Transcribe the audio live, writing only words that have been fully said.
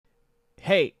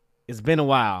Hey, it's been a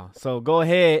while. So go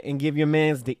ahead and give your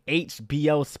mans the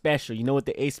HBO special. You know what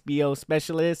the HBO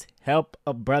special is? Help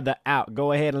a brother out.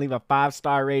 Go ahead and leave a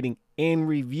 5-star rating and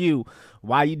review.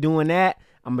 While you doing that,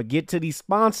 I'm going to get to these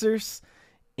sponsors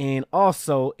and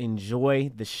also enjoy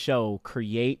the show.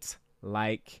 Create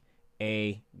like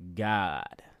a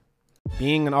god.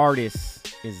 Being an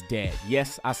artist is dead.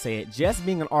 Yes, I say it. Just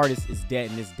being an artist is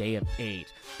dead in this day of age.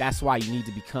 That's why you need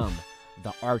to become the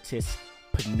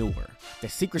artistpreneur. The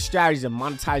secret strategies of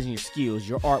monetizing your skills,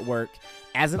 your artwork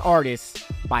as an artist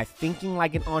by thinking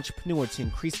like an entrepreneur to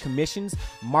increase commissions,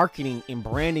 marketing, and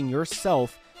branding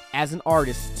yourself as an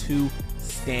artist to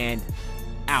stand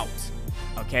out.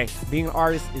 Okay, being an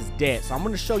artist is dead. So I'm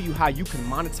going to show you how you can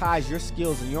monetize your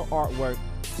skills and your artwork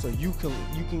so you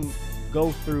can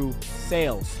go through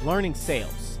sales, learning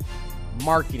sales,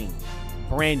 marketing,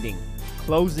 branding,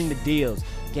 closing the deals,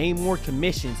 gain more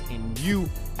commissions, and you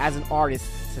as an artist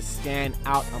to stand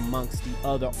out amongst the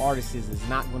other artists is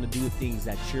not going to do things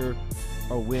that you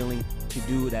are willing to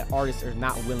do, that artists are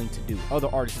not willing to do, other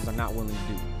artists are not willing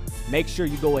to do. Make sure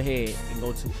you go ahead and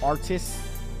go to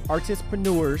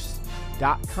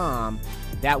artistpreneurs.com.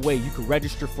 That way you can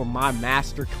register for my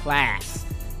master class,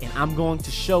 and I'm going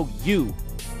to show you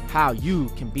how you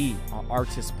can be an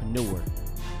artistpreneur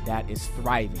that is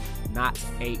thriving, not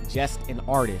just an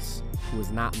artist who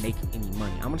is not making any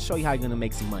money. I'm going to show you how you're going to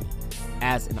make some money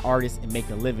as an artist and make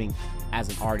a living as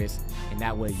an artist, and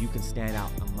that way you can stand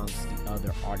out amongst the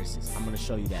other artists. I'm going to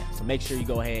show you that. So make sure you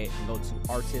go ahead and go to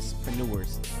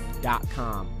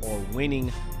artistpreneurs.com or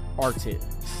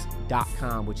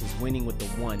winningartists.com, which is winning with the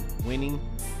one,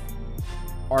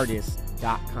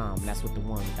 winningartist.com. That's with the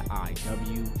one with the I,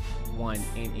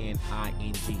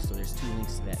 W1NNING. So there's 2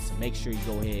 links to that. So make sure you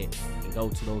go ahead and go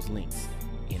to those links,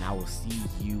 and I will see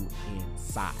you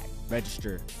inside.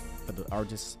 Register for the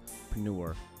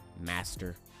Artistpreneur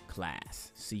Master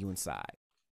Class. See you inside.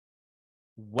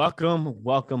 Welcome.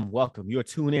 You're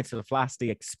tuned into the Fly Stay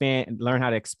Expand and learn how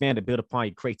to expand and build upon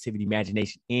your creativity,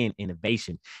 imagination, and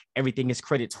innovation. Everything is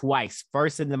created twice.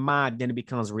 First in the mind, then it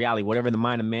becomes reality. Whatever the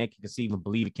mind of man can conceive and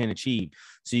believe it can achieve.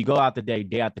 So you go out the day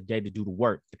after day to do the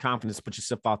work, the confidence, put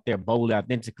yourself out there boldly,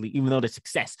 authentically, even though the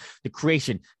success, the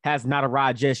creation has not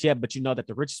arrived just yet, but you know that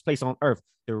the richest place on earth,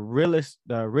 the richest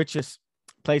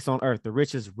place on earth, the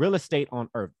richest real estate on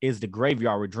earth is the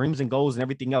graveyard, where dreams and goals and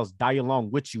everything else die along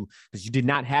with you because you did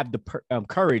not have the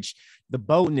courage, the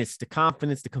boldness, the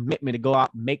confidence, the commitment to go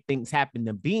out and make things happen,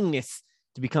 the beingness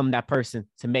to become that person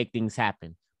to make things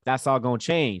happen. That's all going to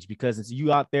change because it's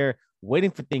you out there waiting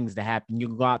for things to happen. You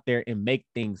can go out there and make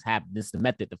things happen. This is the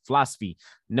method, the philosophy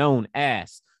known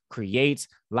as create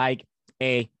like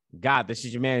a god. This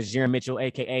is your man, Jaron Mitchell,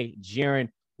 aka Jaron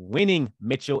Winning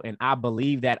Mitchell, and I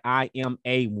believe that I am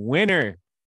a winner.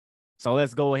 So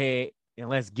let's go ahead and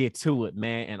let's get to it,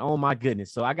 man. And oh my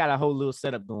goodness, so I got a whole little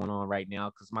setup going on right now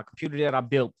because my computer that I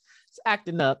built is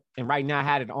acting up, and right now I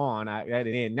had it on. I had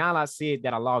it in. Now I said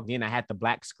that I logged in, I had the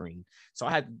black screen. So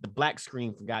I had the black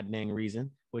screen for god dang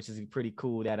reason, which is pretty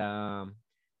cool. That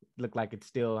look like it's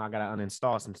still, I gotta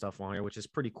uninstall some stuff on here, which is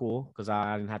pretty cool because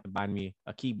I didn't have to buy me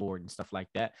a keyboard and stuff like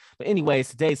that. But anyways,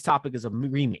 today's topic is a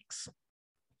remix.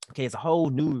 Okay, it's a whole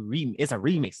new it's a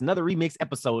remix, another remix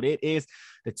episode. It is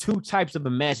the 2 types of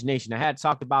imagination. I had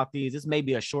talked about these. This may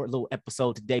be a short little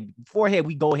episode today.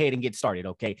 We go ahead and get started,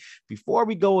 okay? Before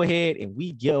we go ahead and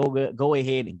go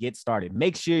ahead and get started,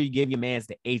 make sure you give your mans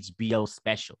the HBO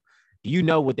special. Do you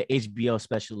know what the HBO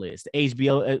special is? The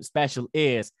HBO special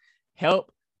is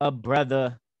help a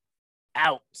brother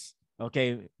out. Okay,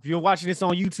 if you're watching this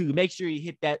on YouTube, make sure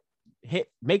you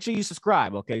make sure you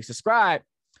subscribe. Okay, subscribe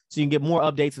so you can get more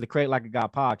updates to the Create Like a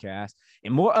God podcast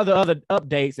and more other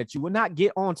updates that you will not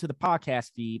get onto the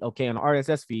podcast feed, okay, on the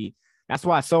RSS feed. That's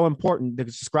why it's so important to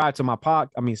subscribe to my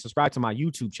subscribe to my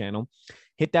YouTube channel.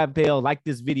 Hit that bell, like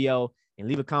this video, and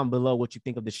leave a comment below what you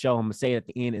think of the show. I'm gonna say it at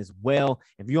the end as well.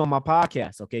 If you're on my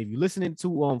podcast, okay, if you're listening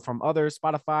to from other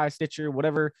Spotify, Stitcher,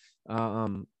 whatever,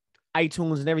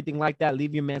 iTunes and everything like that,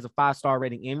 leave your man's a 5-star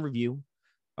rating and review,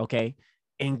 okay?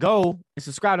 And go and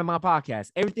subscribe to my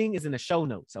podcast. Everything is in the show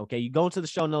notes, okay? You go into the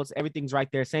show notes, everything's right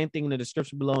there. Same thing in the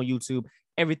description below on YouTube.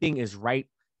 Everything is right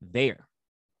there,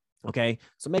 okay?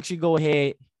 So make sure you go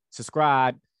ahead,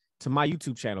 subscribe to my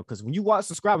YouTube channel, because when you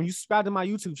subscribe to my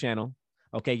YouTube channel,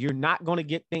 okay, you're not going to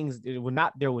get things. There will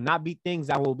not be things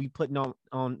that will be putting on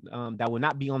that will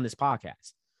not be on this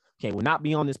podcast. Okay, will not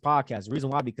be on this podcast. The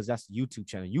reason why, because that's the YouTube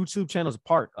channel. YouTube channel is a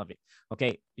part of it,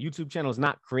 okay? The YouTube channel is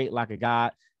not Create Like a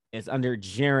God. It's under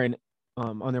Jaron,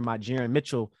 under my Jaron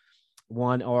Mitchell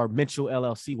one, or Mitchell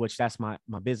LLC, which that's my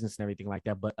business and everything like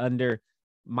that. But under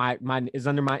my is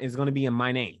going to be in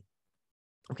my name.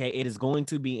 Okay, it is going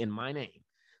to be in my name.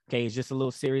 Okay, it's just a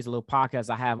little series, a little podcast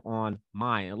I have on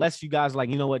mine. Unless you guys like,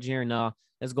 you know what, Jaron,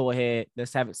 let's go ahead,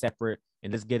 let's have it separate,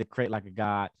 and let's get it Create Like a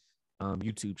God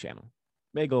YouTube channel.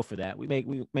 May go for that. We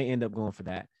may end up going for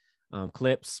that.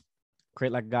 Clips,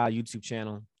 Create Like a God YouTube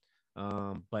channel.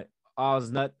 But all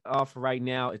is not off right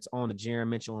now. It's on the Jaron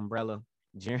Mitchell umbrella.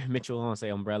 Jaron Mitchell, I don't say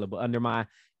umbrella, but under my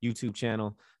YouTube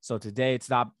channel. So today it's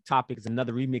topic is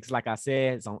another remix. Like I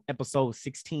said, it's on episode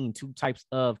 16, 2 types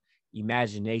of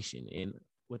imagination. And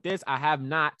with this, I have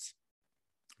not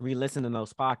re-listened to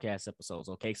those podcast episodes.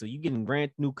 Okay. So you're getting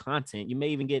brand new content. You may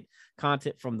even get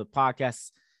content from the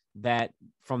podcasts that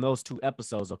from those 2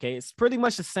 episodes. Okay. It's pretty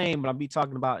much the same, but I'll be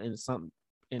talking about in something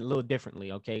in a little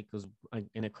differently, okay? Because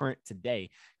in the current today,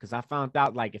 because I found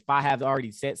out like if I have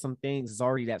already said some things, it's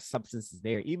already that substance is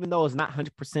there, even though it's not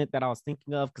 100% that I was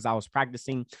thinking of, because I was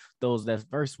practicing that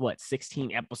first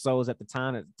 16 episodes at the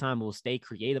time. At the time, it will stay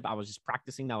creative. I was just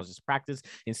practicing. That was just practice,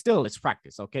 and still it's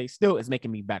practice, okay? Still it's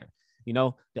making me better. You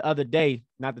know, the other day,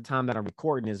 not the time that I'm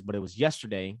recording this, but it was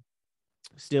yesterday.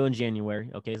 Still in January.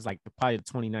 Okay. It's like probably the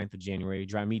 29th of January.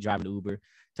 Driving Uber,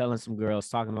 telling some girls,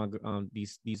 talking about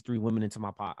these 3 women into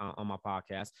my on my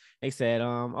podcast. They said,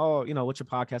 oh, you know, what's your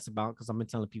podcast about? Because I've been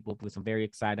telling people because I'm very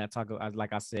excited.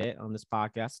 Like I said on this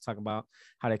podcast, talk about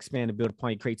how to expand and build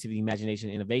upon your creativity, imagination,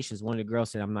 and innovations. One of the girls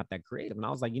said, I'm not that creative. And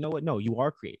I was like, you know what? No, you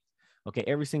are creative. Okay.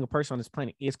 Every single person on this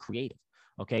planet is creative.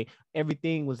 Okay.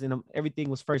 Everything was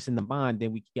first in the mind.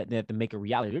 Then we get there to make a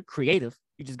reality. You're creative.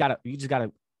 You just gotta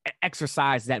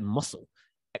exercise that muscle.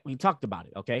 We talked about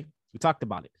it. Okay. We talked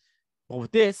about it. But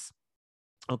with this,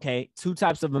 okay, 2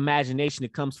 types of imagination.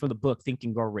 It comes from the book Think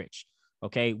and Grow Rich.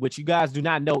 Okay. Which you guys do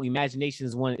not know. Imagination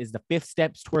is the 5th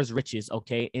steps towards riches.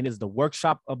 Okay. And is the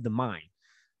workshop of the mind.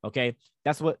 Okay.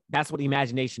 That's what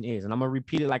imagination is. And I'm going to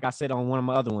repeat it. Like I said on one of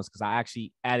my other ones, because I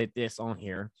actually added this on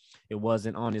here. It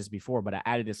wasn't on this before, but I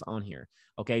added this on here.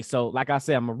 Okay. So like I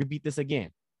said, I'm going to repeat this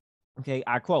again. Okay.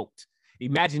 I quote,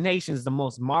 imagination is the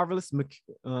most marvelous,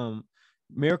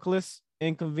 miraculous,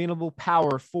 inconceivable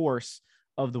power force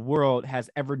of the world has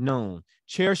ever known.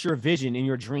 Cherish your vision and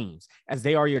your dreams as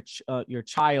they are your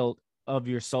child of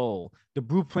your soul, the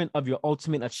blueprint of your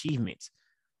ultimate achievement.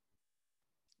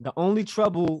 The only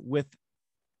trouble with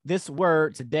this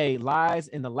word today lies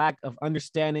in the lack of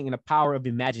understanding and the power of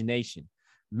imagination.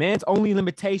 Man's only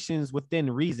limitations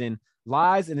within reason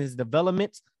lies in his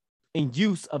development in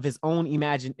use of his own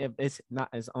it's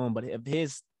not his own, but of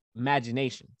his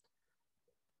imagination.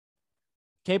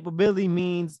 Capability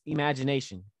means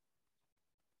imagination.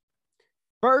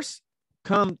 First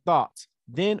come thoughts,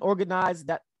 then organize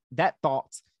that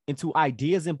thoughts into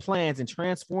ideas and plans and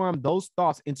transform those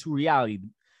thoughts into reality.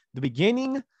 The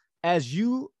beginning, as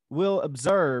you will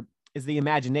observe, is the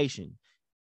imagination.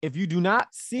 If you do not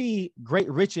see great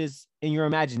riches in your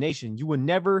imagination, you will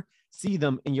never see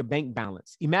them in your bank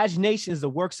balance. Imagination is the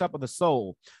workshop of the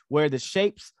soul, where the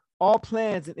shapes all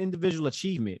plans and individual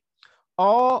achievement.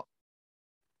 All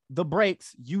the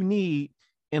breaks you need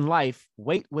in life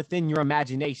wait within your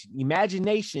imagination.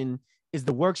 Imagination is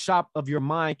the workshop of your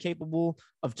mind, capable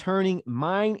of turning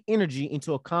mind energy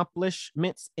into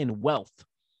accomplishments and wealth.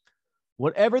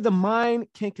 Whatever the mind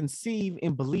can conceive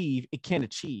and believe, it can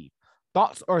achieve.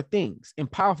 Thoughts are things,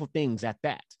 and powerful things at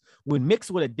that. When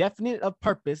mixed with a definite of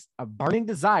purpose, a burning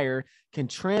desire can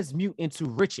transmute into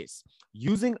riches.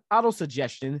 Using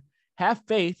autosuggestion, have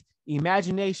faith,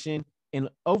 imagination, and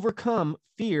overcome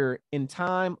fear in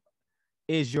time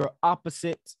is your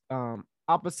opposite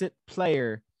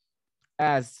player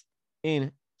as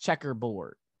in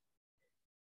checkerboard.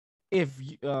 If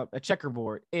a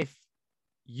checkerboard, if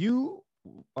the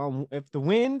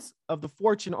winds of the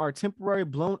fortune are temporarily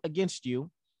blown against you,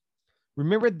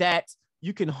 remember that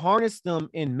you can harness them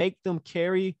and make them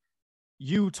carry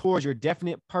you towards your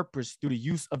definite purpose through the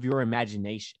use of your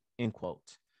imagination. End quote.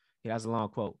 Yeah, that's a long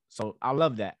quote. So I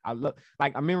love that. I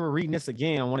remember reading this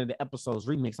again on one of the episodes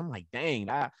remix. I'm like, dang,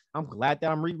 I'm glad that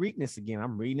I'm rereading this again.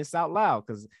 I'm reading this out loud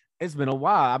because it's been a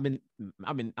while.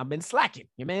 I've been slacking.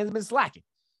 Your man's been slacking.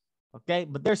 Okay,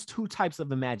 but there's 2 types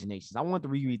of imaginations. I want to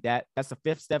reread that. That's the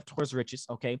 5th step towards riches.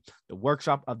 Okay, the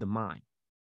workshop of the mind.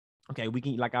 Okay, we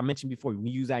can, like I mentioned before,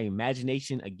 we use our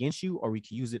imagination against you, or we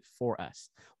can use it for us.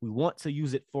 We want to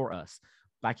use it for us.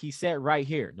 Like he said right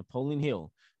here, Napoleon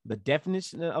Hill, the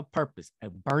definition of purpose, a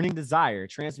burning desire,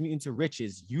 transmute into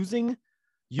riches,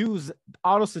 use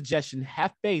auto-suggestion,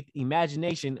 have faith,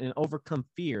 imagination, and overcome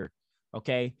fear.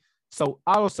 Okay, so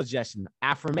auto-suggestion,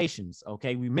 affirmations.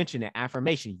 Okay, we mentioned that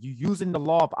affirmation. You using the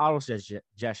law of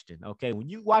auto-suggestion. Okay, when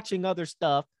you watching other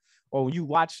stuff, or when you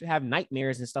have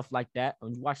nightmares and stuff like that,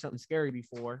 when you watch something scary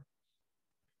before,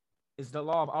 It's the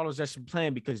law of auto-suggestion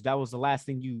plan because that was the last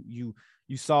thing you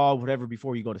saw, whatever,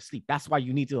 before you go to sleep. That's why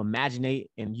you need to imagine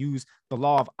and use the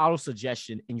law of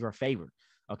auto-suggestion in your favor.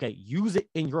 Okay, use it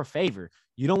in your favor.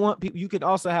 You don't want people. You could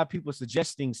also have people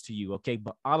suggest things to you. Okay,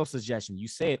 but auto-suggestion, you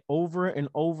say it over and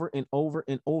over and over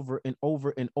and over and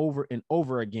over and over and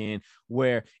over again,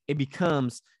 where it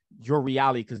becomes your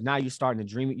reality because now you're starting to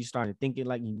dream it. You're starting to think it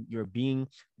like you're being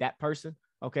that person.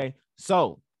 Okay,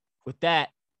 so with that,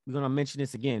 we're gonna mention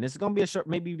this again. This is gonna be a short,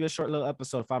 maybe a short little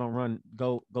episode if I don't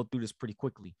go through this pretty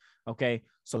quickly. Okay,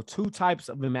 so 2 types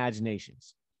of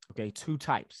imaginations. Okay, 2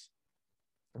 types.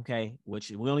 Okay,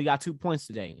 which we only got 2 points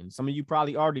today, and some of you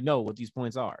probably already know what these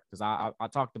points are because I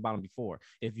talked about them before.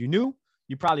 If you knew,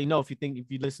 you probably know if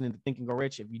you're listening to Think and Grow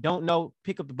Rich. If you don't know,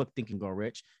 pick up the book Think and Grow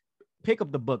Rich. Pick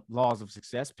up the book Laws of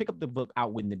Success. Pick up the book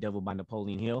Outwitting the Devil by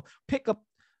Napoleon Hill. Pick up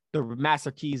the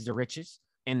Master Keys to Riches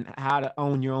and How to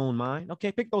Own Your Own Mind.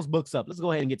 Okay, pick those books up. Let's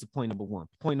go ahead and get to point number 1.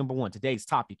 Point number 1, today's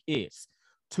topic is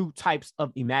 2 types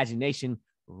of imagination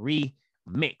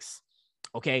remix.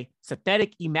 Okay,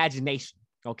 synthetic imagination.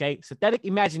 Okay, synthetic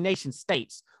imagination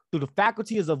states through the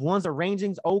faculties of one's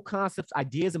arranging old concepts,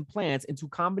 ideas, and plans into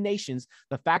combinations,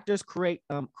 the factors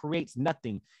creates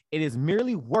nothing. It is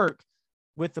merely work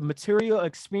with the material,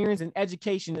 experience, and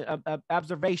education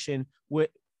observation with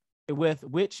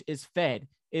which is fed.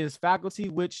 It is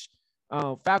faculties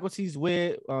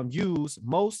used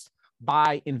most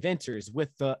by inventors with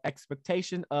the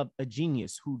expectation of a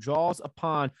genius who draws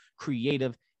upon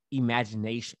creative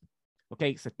imagination.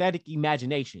 Okay, synthetic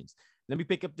imaginations. Let me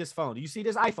pick up this phone. Do you see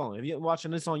this iPhone? If you're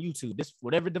watching this on YouTube, this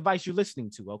whatever device you're listening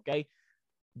to, okay?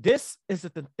 This is a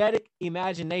synthetic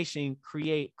imagination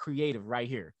creative right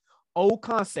here. Old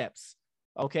concepts,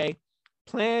 okay?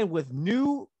 Playing with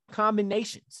new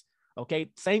combinations.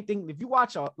 Okay, same thing. If you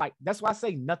watch, like that's why I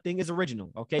say nothing is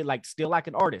original. Okay, like Still Like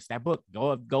an Artist. That book,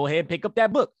 go ahead and pick up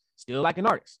that book. Still Like an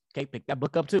Artist. Okay, pick that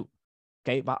book up too.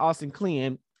 Okay, by Austin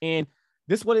Kleon. And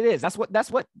this is what it is. That's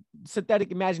what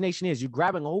synthetic imagination is. You're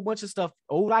grabbing a whole bunch of stuff,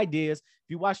 old ideas. If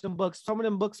you watch them books, some of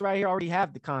them books right here already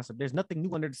have the concept. There's nothing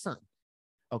new under the sun.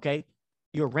 Okay,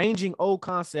 you're arranging old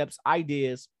concepts,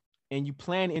 ideas, and you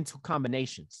plan into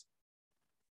combinations.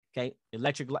 Okay,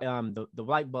 electric, the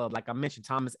light bulb, like I mentioned,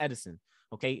 Thomas Edison.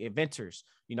 Okay, inventors,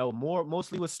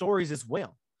 mostly with stories as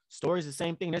well. Stories, the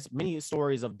same thing. There's many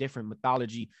stories of different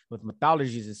mythologies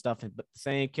and stuff, but the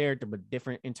same character, but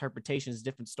different interpretations,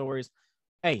 different stories.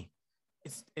 Hey,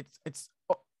 it's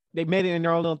they made it in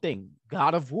their own little thing.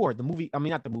 God of War, the movie. I mean,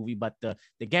 not the movie, but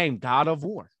the game God of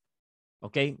War.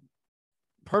 Okay,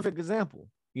 perfect example.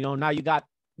 Now you got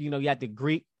you had the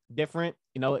Greek different.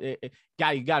 You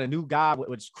got a new god,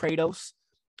 which is Kratos.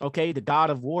 Okay, the God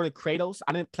of War, the Kratos.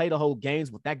 I didn't play the whole games,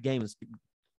 but that game is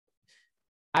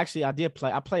actually I did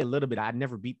play. I played a little bit. I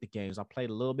never beat the games. I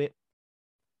played a little bit,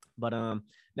 but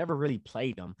never really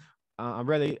played them. I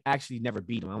really actually never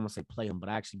beat them. I don't want to say play them, but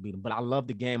I actually beat them. But I love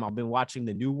the game. I've been watching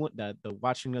the new one, the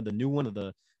watching of the new one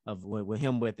of with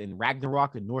him in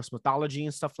Ragnarok and Norse mythology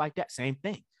and stuff like that. Same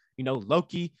thing.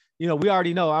 Loki. We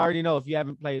already know. I already know if you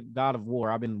haven't played God of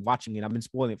War. I've been watching it. I've been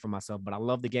spoiling it for myself, but I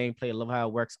love the gameplay. I love how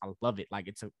it works. I love it. Like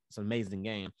it's an amazing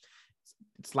game.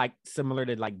 It's like similar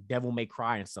to like Devil May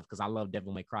Cry and stuff because I love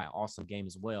Devil May Cry. Awesome game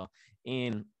as well.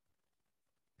 And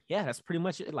yeah, that's pretty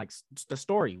much it. Like the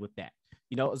story with that.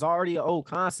 It's already an old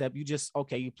concept. You just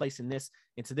you're placing this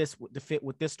into this to fit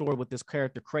with this story with this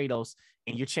character Kratos,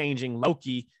 and you're changing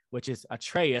Loki, which is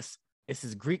Atreus. It's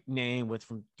his Greek name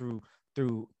through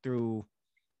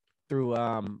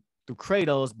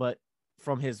Kratos, but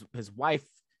from his wife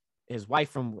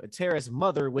from Terra's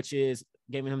mother, which is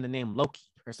giving him the name Loki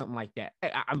or something like that.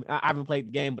 I haven't played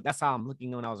the game, but that's how I'm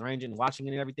looking when I was arranging and watching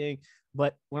it and everything.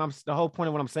 But the whole point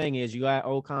of what I'm saying is you got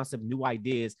old concept, new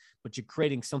ideas, but you're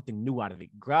creating something new out of it.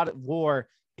 God of War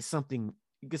is something,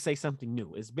 you could say something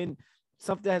new. It's been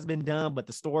something that has been done, but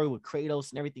the story with Kratos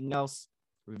and everything else,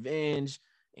 revenge,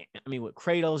 I mean, with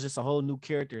Kratos, just a whole new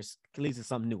character, it leads to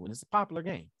something new. And it's a popular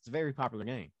game. It's a very popular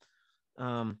game.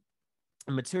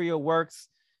 Material works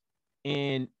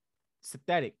in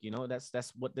synthetic,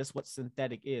 that's what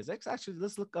synthetic is.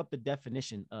 Let's look up the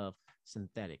definition of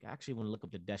synthetic. I actually want to look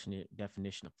up the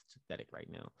definition of synthetic right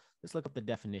now. Let's look up the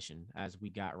definition as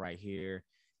we got right here.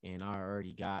 And I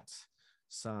already got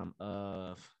some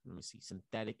of, let me see,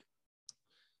 synthetic.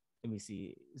 Let me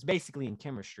see. It's basically in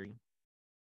chemistry.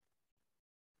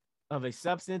 Of a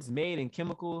substance made in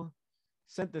chemical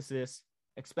synthesis,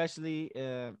 especially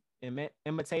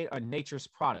imitate a nature's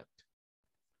product.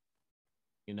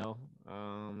 Let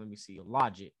me see.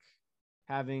 Logic,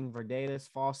 having verdades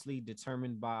falsely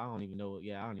determined by, I don't even know.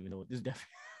 Yeah, I don't even know what this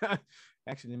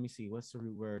actually, let me see. What's the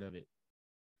root word of it?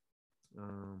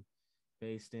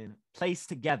 Based in place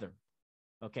together.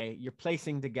 Okay, you're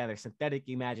placing together synthetic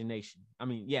imagination. I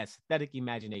mean, yes, synthetic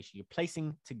imagination. You're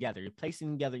placing together. You're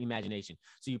placing together imagination.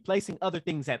 So you're placing other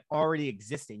things that already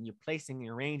existed. And you're placing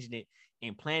and arranging it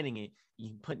and planning it.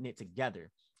 You're putting it together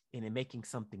and then making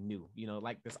something new. You know,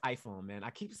 like this iPhone, man.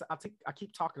 I keep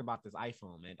talking about this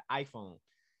iPhone, man. The iPhone.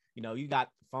 You know, you got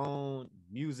phone,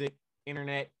 music,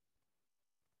 internet,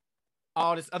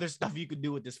 all this other stuff you could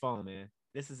do with this phone, man.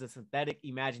 This is a synthetic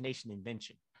imagination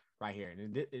invention right here.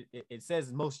 And it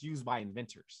says most used by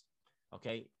inventors.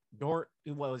 Okay. Door,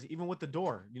 it was even with the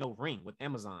door, you know, Ring with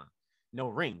Amazon. No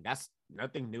Ring. That's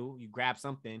nothing new. You grab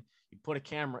something, you put a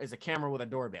camera, it's a camera with a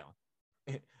doorbell.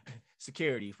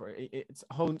 Security for it's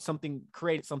something,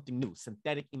 created something new,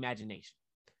 synthetic imagination.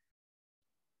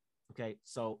 Okay.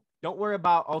 So don't worry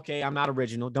about, okay, I'm not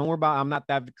original. Don't worry about, I'm not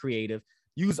that creative.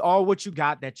 Use all what you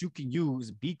got that you can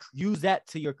use. Use that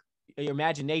to your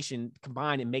imagination,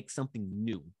 combine and make something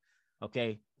new.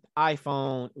 Okay.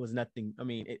 iPhone was nothing. I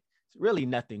mean, it's really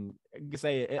nothing. You can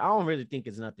say I don't really think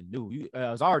it's nothing new. It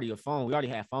was already a phone. We already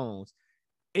had phones.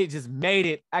 It just made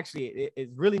it actually,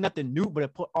 it's really nothing new, but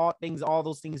it put all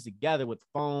those things together with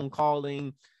phone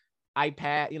calling,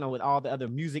 iPad, you know, with all the other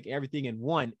music, everything in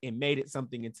one, and made it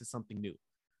something into something new.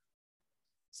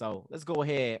 So let's go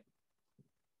ahead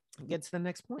and get to the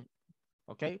next point.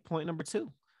 Okay. Point number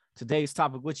 2. Today's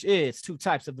topic, which is 2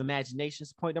 types of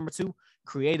imaginations. Point number 2,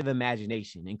 creative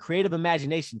imagination. And creative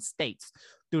imagination states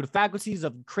through the faculties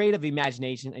of creative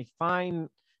imagination, a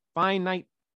finite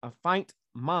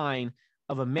mind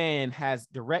of a man has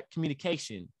direct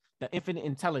communication, the infinite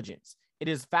intelligence. It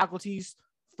is faculties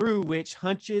through which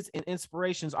hunches and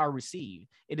inspirations are received.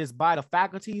 It is by the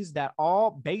faculties that all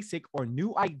basic or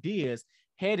new ideas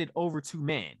headed over to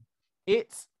man.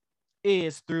 It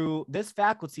is through this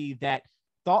faculty that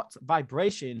thought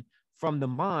vibration from the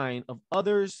mind of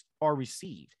others are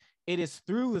received. It is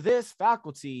through this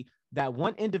faculty that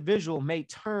one individual may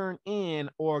turn in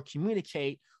or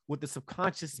communicate with the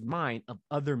subconscious mind of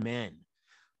other men.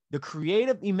 The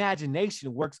creative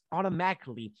imagination works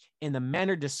automatically in the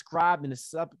manner described in the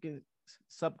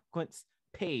subsequent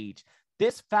page.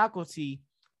 This faculty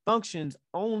functions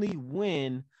only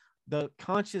when the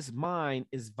conscious mind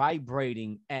is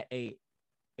vibrating at a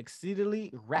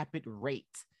exceedingly rapid rate.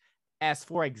 As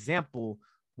for example,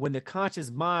 when the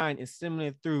conscious mind is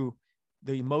stimulated through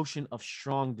the emotion of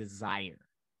strong desire.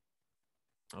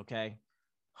 Okay.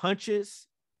 Hunches.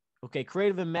 Okay.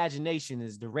 Creative imagination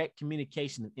is direct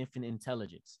communication of infinite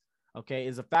intelligence. Okay.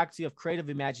 Is a faculty of creative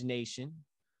imagination.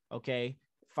 Okay.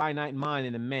 Finite mind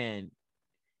in a man.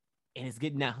 And it's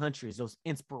getting that hunches, those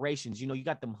inspirations. You know, you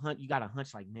got them you got a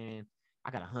hunch like, man,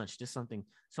 I got a hunch. There's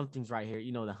something's right here.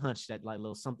 You know, the hunch that like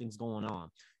little something's going on.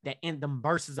 That in the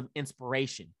bursts of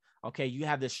inspiration. Okay, you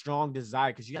have this strong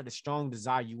desire because you have the strong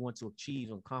desire you want to achieve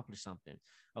and accomplish something.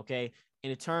 Okay,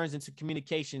 and it turns into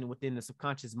communication within the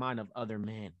subconscious mind of other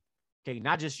men. Okay,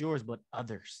 not just yours, but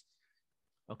others.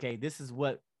 Okay, this is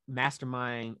what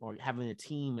mastermind or having a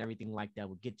team and everything like that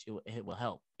will get you. It will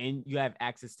help, and you have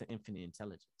access to infinite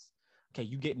intelligence. Okay,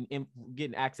 you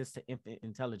getting access to infinite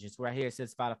intelligence. Right here it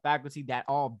says by the faculty that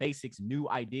all basics, new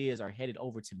ideas are headed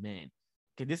over to men.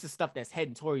 Okay, this is stuff that's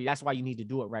heading toward you. That's why you need to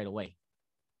do it right away.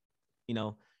 You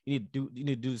know, you need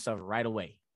to do stuff right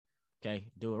away. Okay,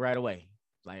 do it right away.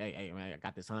 Like, hey, man, I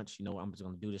got this hunch. You know, I'm just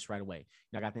gonna do this right away. You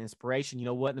know, I got the inspiration. You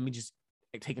know what? Let me just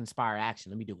take inspire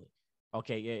action. Let me do it.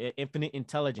 Okay, infinite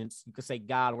intelligence. You could say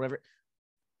God, whatever.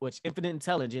 Which infinite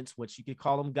intelligence, which you could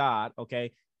call them God.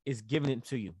 Okay, is giving it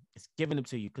to you. It's giving it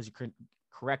to you because you can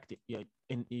correct it.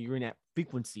 You're in that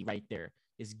frequency right there.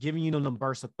 It's giving you them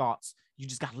bursts of thoughts. You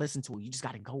just got to listen to it. You just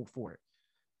got to go for it.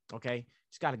 Okay.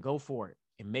 Just got to go for it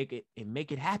and make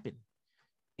it happen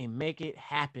and make it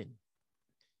happen.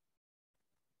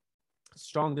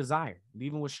 Strong desire,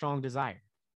 leaving with strong desire.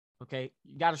 Okay.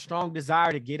 You got a strong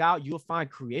desire to get out. You'll find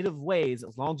creative ways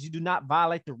as long as you do not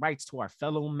violate the rights to our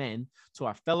fellow men, to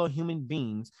our fellow human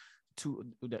beings, to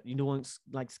you doing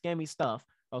like scammy stuff.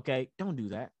 Okay, don't do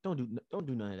that. Don't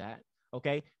do none of that.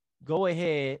 Okay, go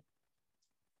ahead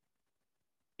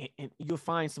and you'll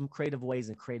find some creative ways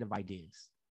and creative ideas.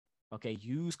 Okay,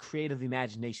 use creative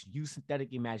imagination. Use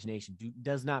synthetic imagination.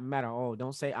 Does not matter. Oh,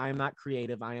 don't say I am not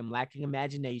creative. I am lacking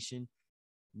imagination.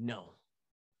 No.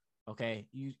 Okay,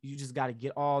 you just got to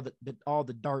get all the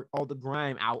dirt, all the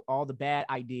grime out, all the bad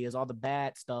ideas, all the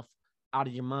bad stuff out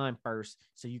of your mind first,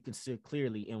 so you can see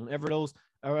clearly. And whenever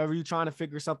you're trying to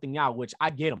figure something out, which I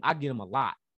get them a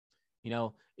lot. You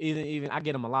know, even I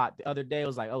get them a lot. The other day I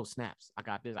was like, oh snaps, I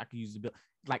got this. I could use the bill.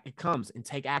 Like it comes and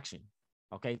take action.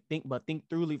 Okay, think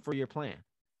thoroughly for your plan.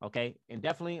 Okay, and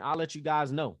definitely I'll let you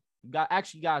guys know. You got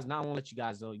actually, guys. Now I want to let you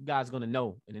guys know. You guys are gonna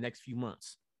know in the next few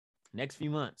months. Next few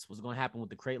months, what's gonna happen with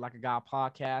the Create Like a God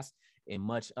podcast and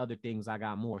much other things. I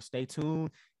got more. Stay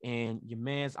tuned. And your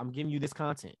man's, I'm giving you this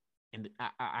content. And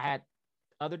I had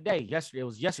other day, yesterday, it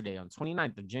was yesterday on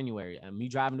 29th of January, and me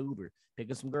driving the Uber,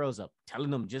 picking some girls up, telling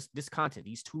them just this content,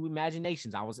 these two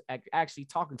imaginations. I was actually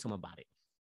talking to them about it.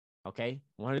 Okay.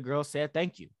 One of the girls said,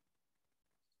 thank you.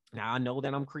 Now I know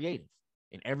that I'm creative,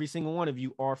 and every single one of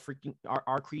you are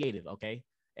are creative. Okay.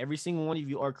 Every single one of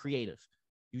you are creative.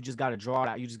 You just got to draw it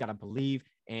out. You just got to believe,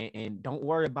 and don't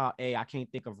worry about, hey, I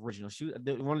can't think of original.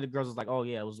 One of the girls was like, oh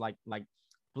yeah, it was like,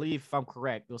 believe if I'm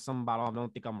correct. It was something about, oh, I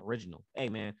don't think I'm original. Hey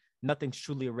man, nothing's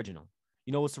truly original.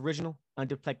 You know what's original?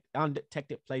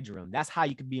 Undetected plagiarism. That's how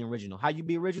you can be original. How you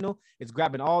be original is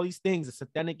grabbing all these things, a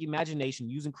synthetic imagination,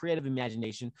 using creative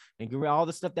imagination, and get all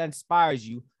the stuff that inspires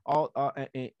you, all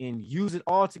and use it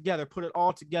all together, put it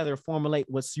all together, formulate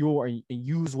what's your, and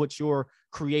use what your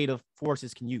creative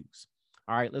forces can use.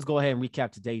 All right, let's go ahead and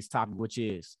recap today's topic, which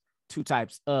is two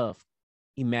types of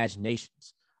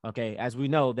imaginations. Okay, as we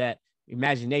know that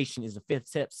imagination is the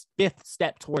fifth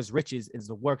step towards riches, is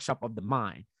the workshop of the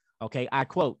mind. Okay, I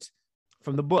quote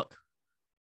from the book,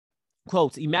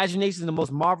 quotes, imagination is the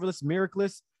most marvelous,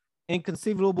 miraculous,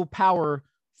 inconceivable power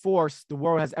force the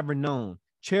world has ever known.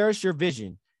 Cherish your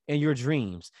vision and your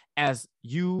dreams as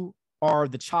you are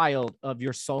the child of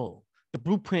your soul, the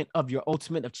blueprint of your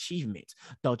ultimate achievement.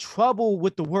 The trouble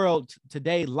with the world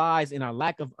today lies in our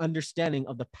lack of understanding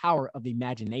of the power of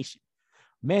imagination.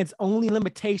 Man's only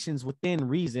limitations within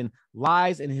reason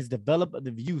lies in his development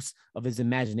of the use of his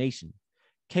imagination.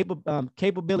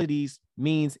 Capabilities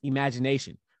means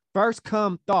imagination. First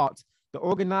come thoughts, to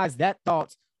organize that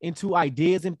thoughts into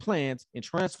ideas and plans, and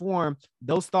transform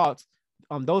those thoughts,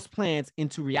 those plans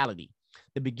into reality.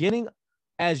 The beginning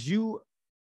as you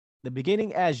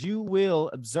will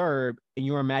observe in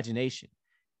your imagination.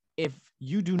 If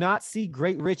you do not see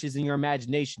great riches in your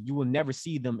imagination, you will never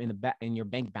see them in your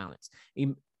bank balance.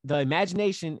 The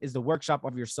imagination is the workshop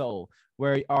of your soul,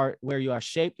 where you are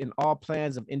shaped in all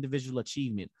plans of individual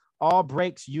achievement. All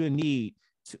breaks you need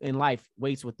in life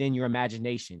waits within your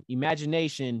imagination.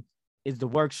 Imagination is the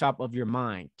workshop of your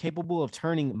mind, capable of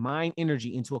turning mind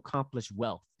energy into accomplished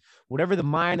wealth. Whatever the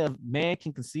mind of man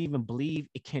can conceive and believe,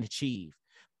 it can achieve.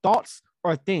 Thoughts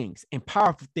are things, and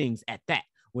powerful things at that,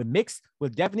 when mixed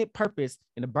with definite purpose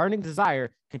and a burning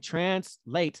desire, can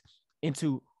translate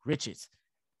into riches.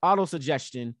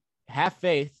 Auto-suggestion, have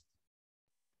faith,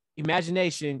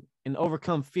 imagination, and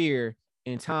overcome fear.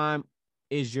 And time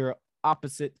is your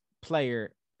opposite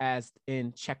player, as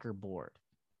in checkerboard.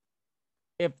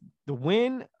 If the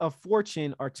wind of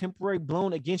fortune are temporarily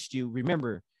blown against you,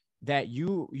 remember that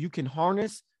you can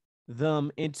harness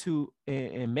them into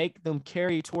and make them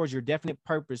carry towards your definite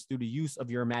purpose through the use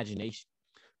of your imagination.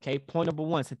 Okay, point number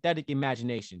one, synthetic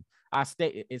imagination.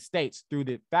 It states through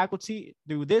this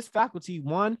faculty,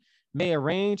 one may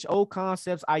arrange old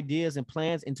concepts, ideas, and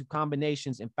plans into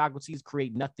combinations, and faculties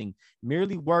create nothing,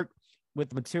 merely work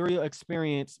with material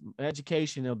experience,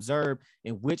 education, and observe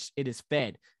in which it is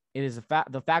fed. It is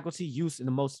the faculty used in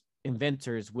the most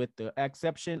inventors, with the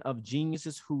exception of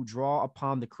geniuses who draw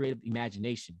upon the creative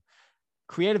imagination.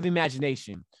 Creative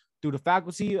imagination. Through the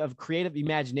faculty of creative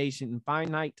imagination,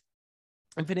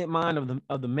 infinite mind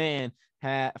of the man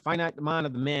finite mind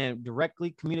of the man directly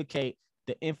communicate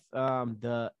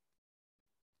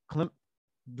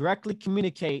directly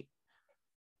communicate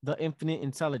the infinite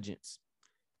intelligence.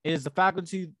 It is the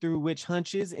faculty through which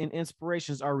hunches and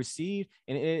inspirations are received,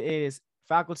 and it is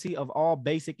faculty of all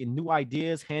basic and new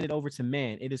ideas handed over to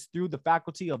man. It is through the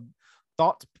faculty of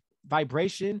thought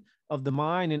vibration of the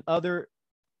mind and other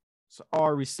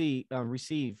are received.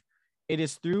 It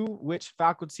is through which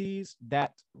faculties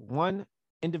that one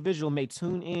individual may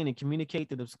tune in and communicate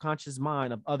to the subconscious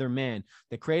mind of other men.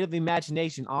 The creative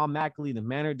imagination, automatically the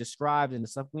manner described in the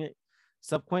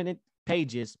subsequent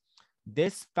pages.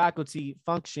 This faculty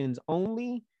functions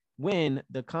only when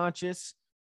the conscious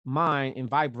mind and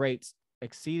vibrates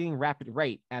exceeding rapid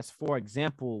rate, as for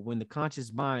example, when the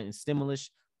conscious mind is stimulated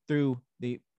through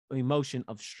the emotion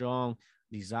of strong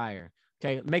desire.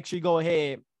 Okay, make sure you go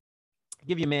ahead,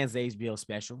 give your man's HBO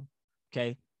special.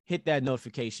 Okay, hit that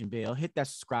notification bell, hit that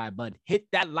subscribe button, hit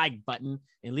that like button,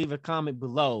 and leave a comment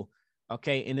below,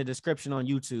 okay, in the description on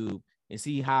YouTube, and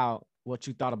see what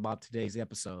you thought about today's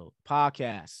episode.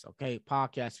 Podcast, okay,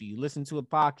 podcast for you. Listen to a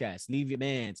podcast, leave your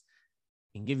man's,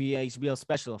 and give your HBO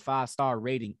special a 5-star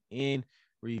rating and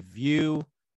review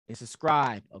and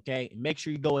subscribe, okay? And make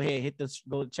sure you go ahead,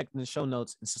 go check in the show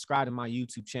notes and subscribe to my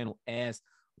YouTube channel as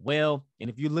well. And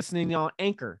if you're listening on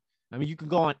Anchor, I mean, you can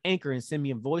go on Anchor and send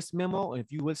me a voice memo.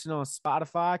 If you listen on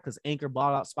Spotify, because Anchor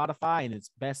bought out Spotify and it's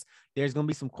best, there's going to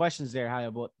be some questions there how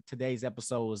about today's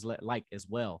episode was like as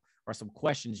well, or some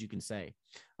questions you can say.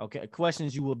 Okay,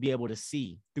 questions you will be able to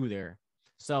see through there.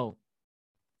 So,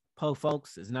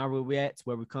 folks, it's not where we're at. It's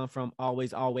where we come from.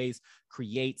 Always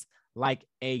create like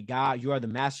a God. You are the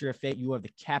master of fate. You are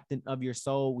the captain of your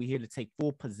soul. We're here to take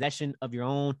full possession of your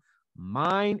own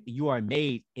mind. You are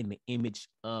made in the image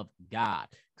of God.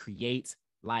 Create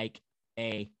like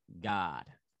a God.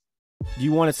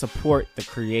 You want to support the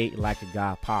Create Like a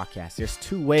God podcast. There's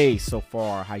 2 ways so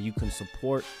far how you can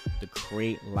support the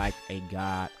Create Like a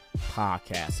God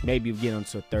podcast. Maybe we'll get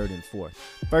onto a 3rd and 4th.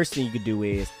 First thing you could do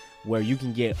is where you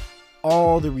can get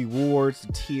all the rewards,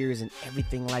 the tiers, and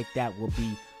everything like that will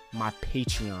be my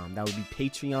Patreon. That would be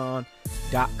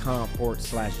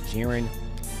patreon.com/Jaron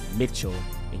Mitchell.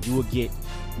 And you will get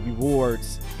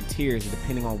rewards and tiers,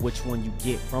 depending on which one you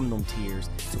get from them tiers,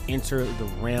 to enter the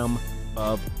realm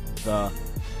of the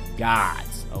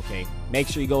gods. Okay, make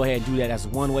sure you go ahead and do that. That's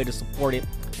one way to support it.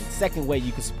 And second way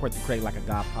you can support the Create Like a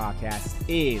God podcast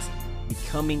is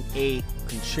becoming a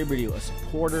contributor, a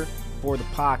supporter for the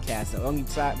podcast. The only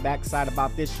backside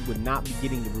about this, you would not be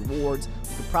getting the rewards.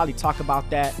 We could probably talk about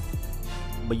that,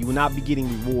 but you will not be getting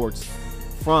rewards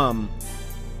from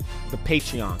the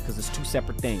Patreon, because it's 2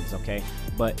 separate things. Okay,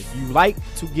 but if you like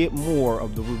to get more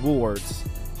of the rewards,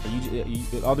 you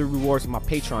other rewards from my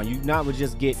Patreon, you not would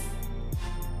just get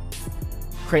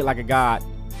Create Like a God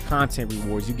content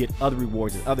rewards. You get other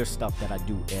rewards and other stuff that I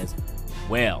do as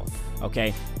well.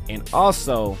 Okay, and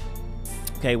also,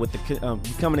 okay, with the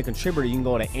becoming a contributor, you can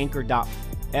go to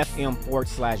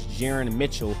anchor.fm/Jaron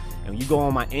Mitchell, and when you go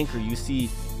on my Anchor, you see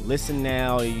listen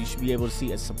now. You should be able to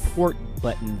see a support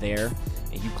button there,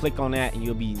 and you click on that, and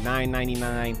you'll be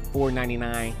 $9.99,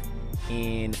 $4.99,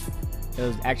 and it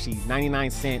was actually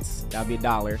 99 cents. That'll be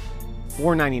 $1,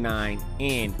 $4.99,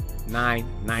 and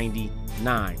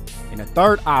 $9.99. And the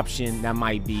third option that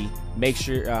might be, make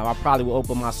sure I probably will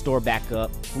open my store back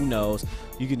up. Who knows?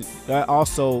 You can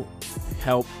also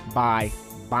help by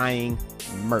buying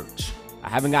merch. I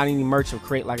haven't got any merch of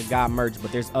Create Like a God merch,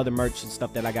 but there's other merch and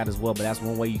stuff that I got as well. But that's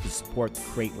one way you can support the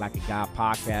Create Like a God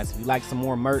podcast. If you like some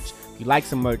more merch, if you like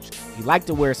to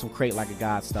wear some Create Like a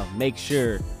God stuff, make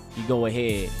sure you go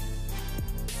ahead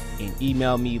and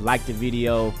email me, like the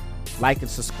video, like and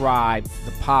subscribe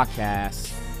the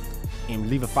podcast, and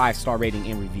leave a 5-star rating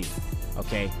and review.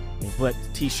 Okay, and put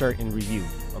t-shirt in review.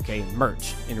 Okay,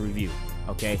 merch in review.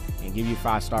 Okay, and give you a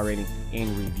 5-star rating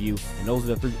and review. And those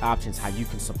are the 3 options how you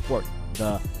can support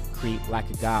the Create Like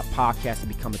a God podcast, to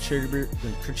become a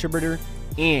contributor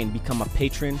and become a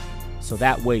patron, so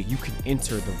that way you can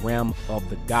enter the realm of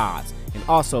the gods. And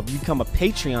also, if you become a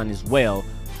Patreon as well,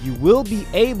 you will be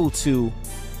able to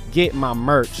get my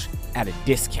merch at a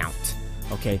discount.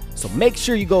 Okay, so make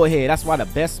sure you go ahead. That's why the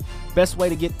best way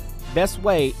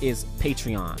is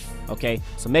Patreon. Okay,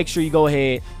 so make sure you go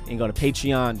ahead and go to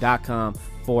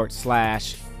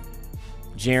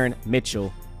patreon.com/Jaron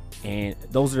Mitchell. And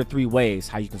those are the 3 ways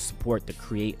how you can support the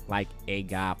Create Like a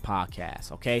God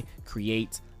podcast. Okay,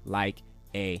 Create Like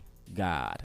a God.